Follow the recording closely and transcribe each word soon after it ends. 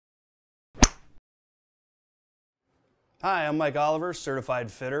Hi, I'm Mike Oliver,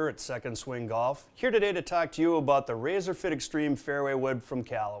 certified fitter at Second Swing Golf. Here today to talk to you about the Razr Fit Xtreme Fairway wood from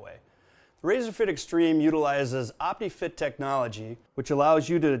Callaway. The Razr Fit Xtreme utilizes OptiFit technology, which allows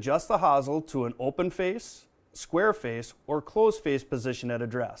you to adjust the hosel to an open face, square face, or closed face position at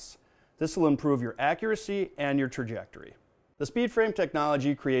address. This will improve your accuracy and your trajectory. The speed frame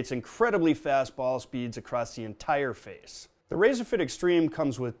technology creates incredibly fast ball speeds across the entire face. The Razr Fit Xtreme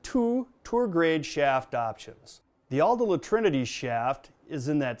comes with two tour-grade shaft options. The Alda Trinity shaft is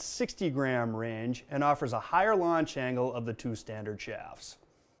in that 60-gram range and offers a higher launch angle of the two standard shafts.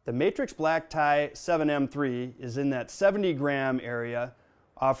 The Matrix Black Tie 7M3 is in that 70-gram area,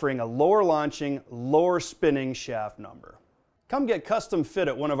 offering a lower launching, lower spinning shaft number. Come get custom fit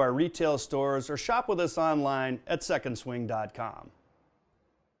at one of our retail stores or shop with us online at secondswing.com.